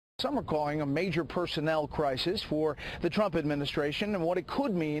Some are calling a major personnel crisis for the Trump administration and what it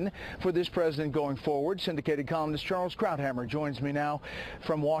could mean for this president going forward. Syndicated columnist Charles Krauthammer joins me now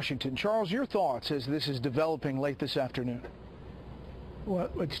from Washington. Charles, your thoughts as this is developing late this afternoon? Well,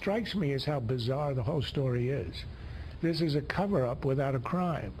 what strikes me is how bizarre the whole story is. This is a cover-up without a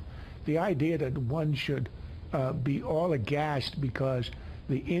crime. The idea that one should be all aghast because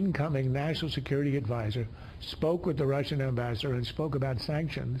the incoming national security advisor spoke with the Russian ambassador and spoke about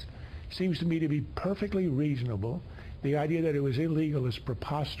sanctions seems to me to be perfectly reasonable. The idea that it was illegal is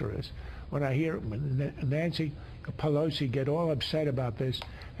preposterous. When I hear Nancy Pelosi get all upset about this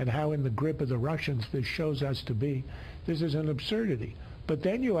and how in the grip of the Russians this shows us to be, this is an absurdity. But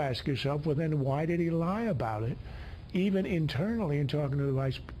then you ask yourself, well, then why did he lie about it, even internally in talking to the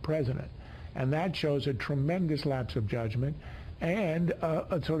vice president? And that shows a tremendous lapse of judgment and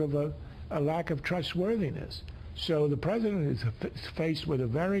a sort of a lack of trustworthiness. So the president is faced with a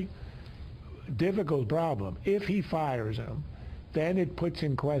very difficult problem. If he fires him, then it puts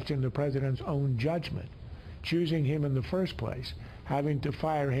in question the president's own judgment, choosing him in the first place, having to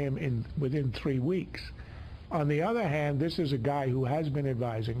fire him within 3 weeks. On the other hand, this is a guy who has been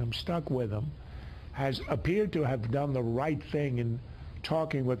advising him, stuck with him, has appeared to have done the right thing in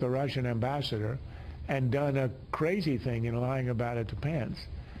talking with the Russian ambassador and done a crazy thing in lying about it to Pence.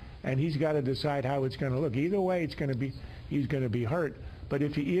 And he's got to decide how it's going to look. Either way, he's going to be hurt. But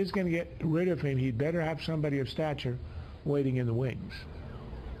if he is going to get rid of him, he'd better have somebody of stature waiting in the wings.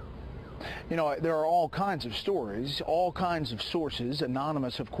 You know, there are all kinds of stories, all kinds of sources,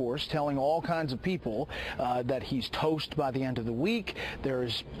 anonymous, of course, telling all kinds of people that he's toast by the end of the week. There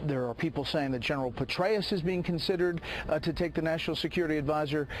are people saying that General Petraeus is being considered to take the national security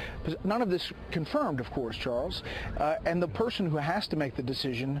advisor. None of this confirmed, of course, Charles. And the person who has to make the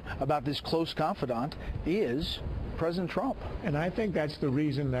decision about this close confidant is President Trump. And I think that's the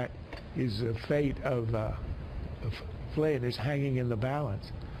reason that his fate of Flynn is hanging in the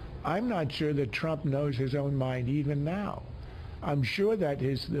balance. I'm not sure that Trump knows his own mind even now. I'm sure that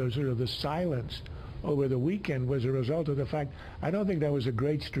the silence over the weekend was a result of the fact, I don't think that was a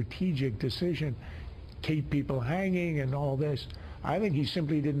great strategic decision, keep people hanging and all this. I think he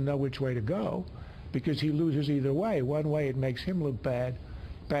simply didn't know which way to go because he loses either way. One way it makes him look bad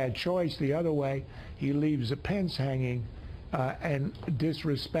choice. The other way, he leaves Pence hanging and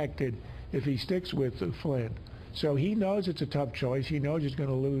disrespected if he sticks with Flynn. So he knows it's a tough choice. He knows he's going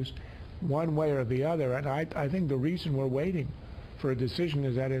to lose one way or the other. And I think the reason we're waiting for a decision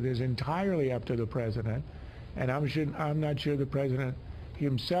is that it is entirely up to the president. And I'm not sure the president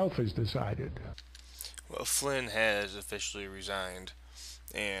himself has decided. Well, Flynn has officially resigned.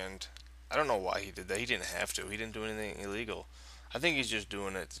 And I don't know why he did that. He didn't have to. He didn't do anything illegal. I think he's just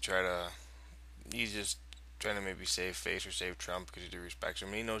doing it to he's just trying to maybe save face or save Trump because he respects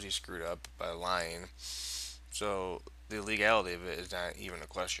him. He knows he screwed up by lying. So the legality of it is not even a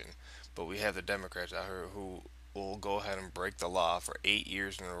question. But we have the Democrats out here who will go ahead and break the law for 8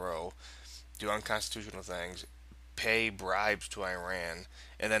 years in a row, do unconstitutional things, pay bribes to Iran,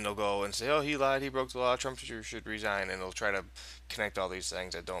 and then they'll go and say, oh, he lied, he broke the law, Trump should resign, and they'll try to connect all these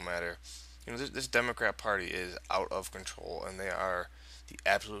things that don't matter. You know, this Democrat Party is out of control, and they are the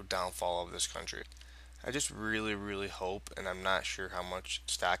absolute downfall of this country. I just really, really hope, and I'm not sure how much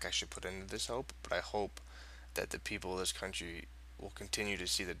stock I should put into this hope, but I hope that the people of this country will continue to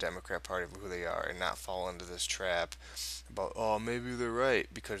see the Democrat Party for who they are and not fall into this trap about, oh, maybe they're right,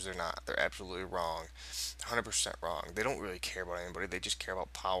 because they're not. They're absolutely wrong. 100% wrong. They don't really care about anybody. They just care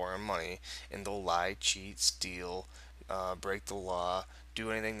about power and money, and they'll lie, cheat, steal, break the law, do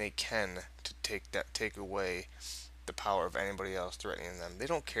anything they can to take away the power of anybody else threatening them. They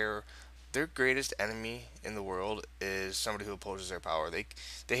don't care. Their greatest enemy in the world is somebody who opposes their power. They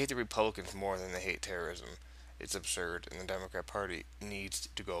hate the Republicans more than they hate terrorism. It's absurd, and the Democrat Party needs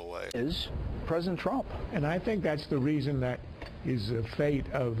to go away. Is President Trump. And I think that's the reason that his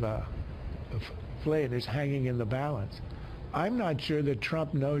fate of Flynn is hanging in the balance. I'm not sure that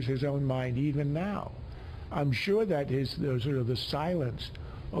Trump knows his own mind even now. I'm sure that the silence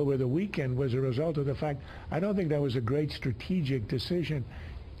over the weekend was a result of the fact, I don't think that was a great strategic decision,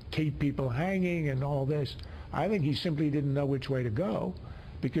 keep people hanging and all this. I think he simply didn't know which way to go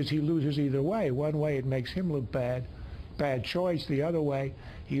because he loses either way. One way it makes him look bad choice. The other way,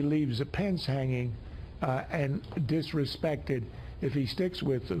 he leaves Pence hanging and disrespected if he sticks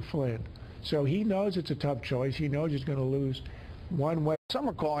with Flynn. So he knows it's a tough choice. He knows he's going to lose one way. Some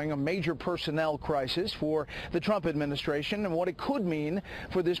are calling a major personnel crisis for the Trump administration and what it could mean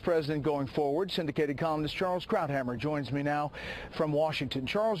for this president going forward. Syndicated columnist Charles Krauthammer joins me now from Washington.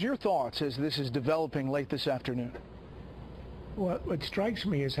 Charles, your thoughts as this is developing late this afternoon? what strikes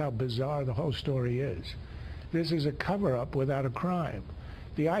me is how bizarre the whole story is. This is a cover-up without a crime.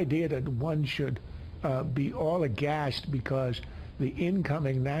 The idea that one should be all aghast because the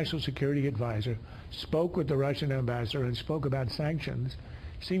incoming national security advisor spoke with the Russian ambassador and spoke about sanctions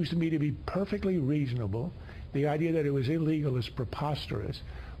seems to me to be perfectly reasonable. The idea that it was illegal is preposterous.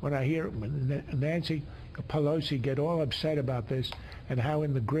 When I hear Nancy Pelosi get all upset about this and how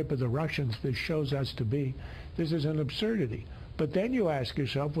in the grip of the Russians this shows us to be, this is an absurdity. But then you ask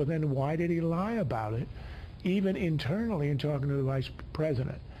yourself, well, then why did he lie about it, even internally in talking to the vice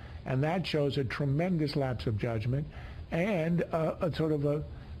president? And that shows a tremendous lapse of judgment and a sort of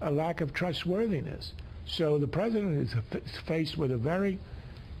a lack of trustworthiness. So the president is faced with a very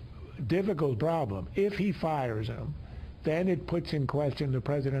difficult problem. If he fires him, then it puts in question the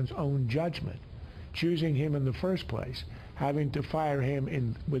president's own judgment, choosing him in the first place, having to fire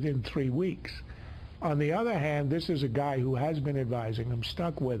him within 3 weeks. On the other hand, this is a guy who has been advising him,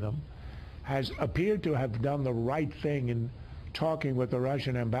 stuck with him, has appeared to have done the right thing in talking with the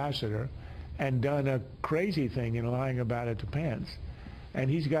Russian ambassador and done a crazy thing in lying about it to Pence. And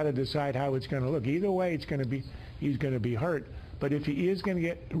he's got to decide how it's going to look. Either way, he's going to be hurt. But if he is going to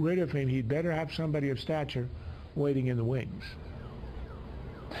get rid of him, he'd better have somebody of stature waiting in the wings.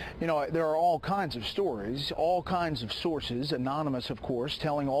 You know, there are all kinds of stories, all kinds of sources, anonymous, of course,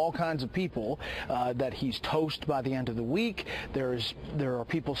 telling all kinds of people that he's toast by the end of the week. There are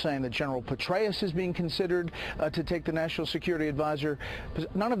people saying that General Petraeus is being considered to take the national security advisor.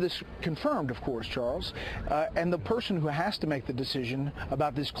 None of this confirmed, of course, Charles. And the person who has to make the decision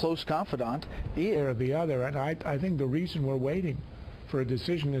about this close confidant is... Or the other. And I think the reason we're waiting for a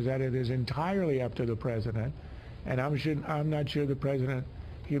decision is that it is entirely up to the president. And I'm not sure the president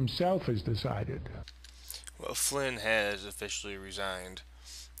himself has decided. Well, Flynn has officially resigned,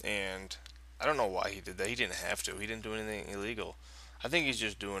 and I don't know why he did that. He didn't have to. He didn't do anything illegal. I think he's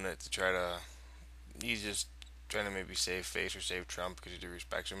just doing it to he's just trying to maybe save face or save Trump because he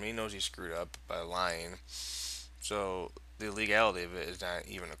respects him. He knows he screwed up by lying. So the legality of it is not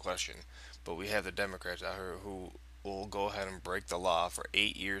even a question. But we have the Democrats out here who will go ahead and break the law for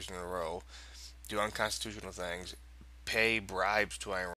 8 years in a row, do unconstitutional things, pay bribes to Iran.